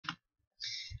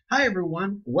Hi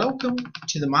everyone, welcome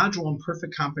to the module on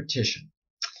perfect competition.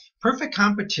 Perfect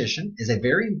competition is a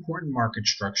very important market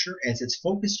structure as it's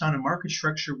focused on a market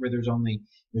structure where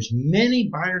there's many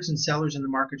buyers and sellers in the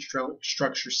market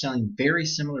structure selling very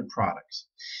similar products.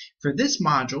 For this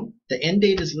module, the end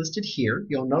date is listed here.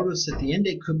 You'll notice that the end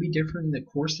date could be different in the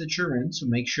course that you're in, so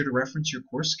make sure to reference your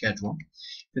course schedule.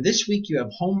 For this week, you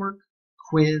have homework,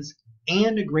 quiz,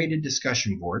 and a graded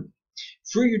discussion board.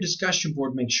 For your discussion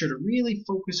board, make sure to really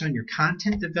focus on your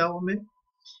content development,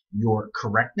 your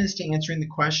correctness to answering the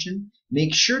question.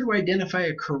 Make sure to identify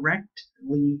a correct,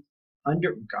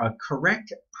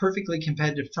 perfectly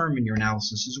competitive firm in your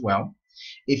analysis as well.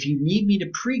 If you need me to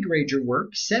pre-grade your work,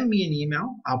 send me an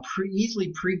email. I'll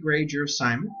easily pre-grade your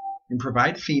assignment and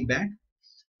provide feedback.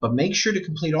 But make sure to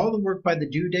complete all the work by the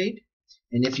due date.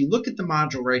 And if you look at the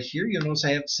module right here, you'll notice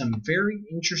I have some very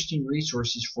interesting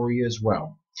resources for you as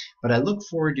well. But I look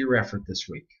forward to your effort this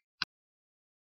week.